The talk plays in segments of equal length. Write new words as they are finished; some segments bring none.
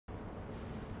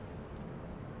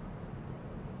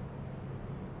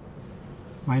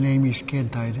My name is Ken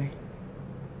Thaiday.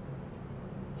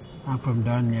 I'm from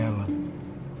Thaiday Island.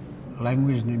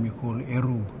 Language name is called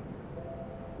Erub.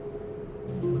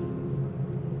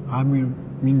 I'm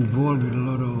involved with a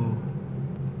lot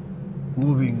of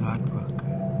moving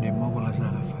artwork. They mobilize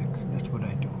artifacts. That's what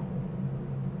I do.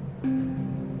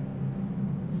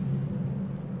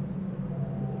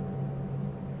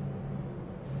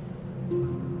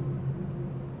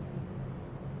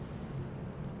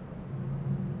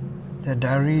 The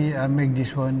diary, I make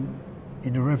this one,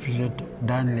 it represents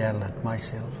Thaiday Island,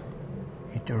 myself.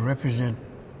 It represents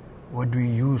what we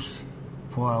use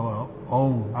for our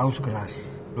own house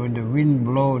grass. When the wind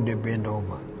blows, they bend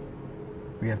over.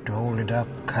 We have to hold it up,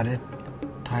 cut it,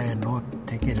 tie a knot,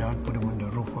 take it out, put them on the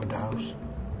roof of the house.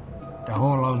 The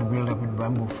whole house built up with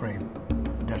bamboo frame.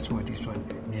 That's what this one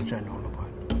design all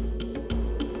about.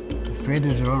 The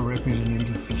feathers around represent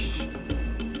little fish.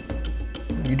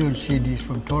 You don't see this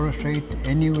from Torres Strait,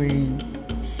 anywhere in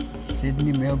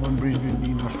Sydney, Melbourne, Brisbane,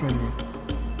 in Australia.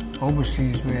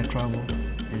 Overseas where I travel,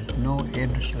 there's no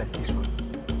headdress like this one.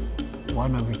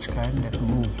 One of its kind that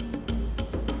moves.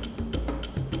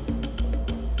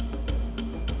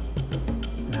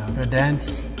 Now the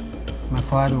dance, my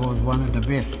father was one of the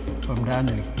best from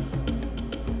Danley,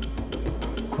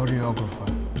 choreographer.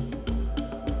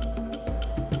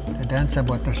 The dance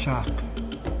about the shark.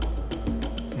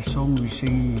 The song we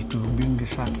sing is to bring the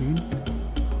shark in,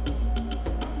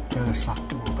 tell the shark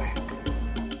to go back.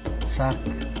 Shark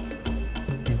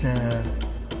is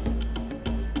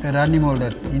that animal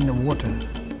that in the water,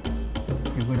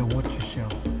 you gotta watch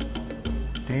yourself.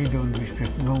 They don't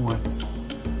respect no one.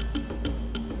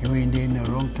 You're in there in the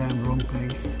wrong time, wrong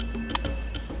place.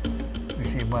 We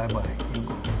say bye-bye, you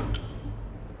go.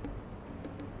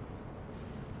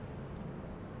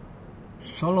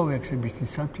 Solo exhibition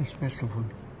is something special for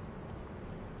me.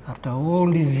 After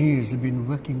all these years, I've been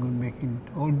working on making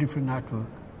all different artwork.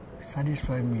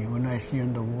 Satisfy me when I see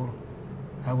on the wall.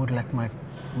 I would like my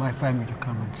family to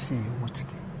come and see what's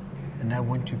there. And I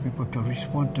want you people to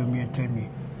respond to me and tell me,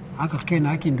 Uncle Ken,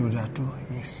 I can do that too.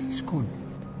 Yes, it's good.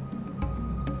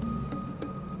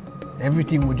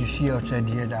 Everything what you see outside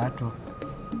here, the artwork,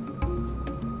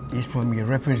 is for me,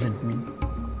 represent me,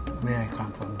 where I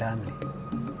come from, Danley.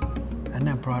 And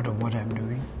I'm proud of what I'm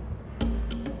doing.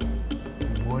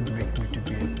 God make me to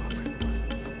be a perfect man.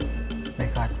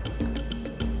 Make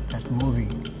artwork that's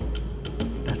moving.